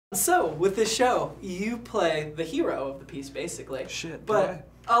So, with this show, you play the hero of the piece, basically. Shit, but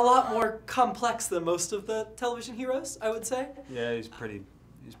a lot more complex than most of the television heroes, I would say. Yeah, he's pretty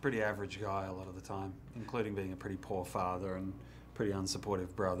average guy a lot of the time, including being a pretty poor father and pretty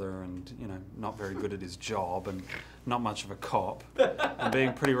unsupportive brother, and not very good at his job, and not much of a cop, and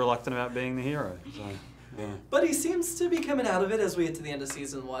being pretty reluctant about being the hero. So, yeah. But he seems to be coming out of it as we get to the end of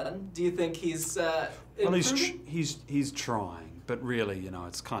season 1. Do you think he's well, he's trying. But really,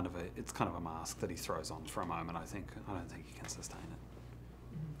 it's kind of a mask that he throws on for a moment. I don't think he can sustain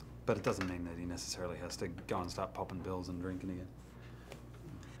it. But it doesn't mean that he necessarily has to go and start popping pills and drinking again.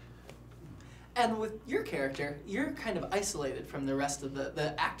 And with your character, you're kind of isolated from the rest of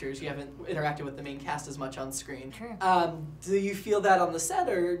the actors. You haven't interacted with the main cast as much on screen. True. Do you feel that on the set,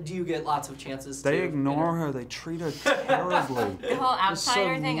 or do you get lots of chances They ignore her. They treat her terribly. The whole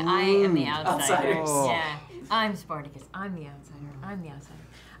outsider thing, I am the outsider. Outsiders. Oh. Yeah. I'm Spartacus. I'm the outsider. I'm the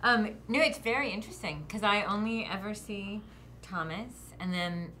outsider. No, it's very interesting because I only ever see Thomas, and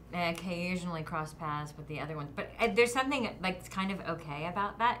then I occasionally cross paths with the other ones. But there's something like kind of okay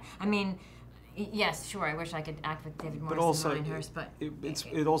about that. I mean, yes, sure. I wish I could act with David Morris and Minehurst, but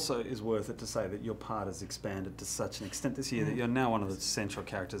it also is worth it to say that your part has expanded to such an extent this year that you're now one of the central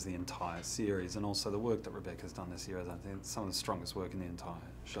characters of the entire series, and also the work that Rebecca's done this year is, I think, some of the strongest work in the entire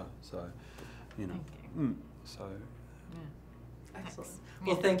show. So, Thank you. So. Yeah. Excellent.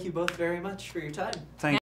 Well, thank you both very much for your time. Thank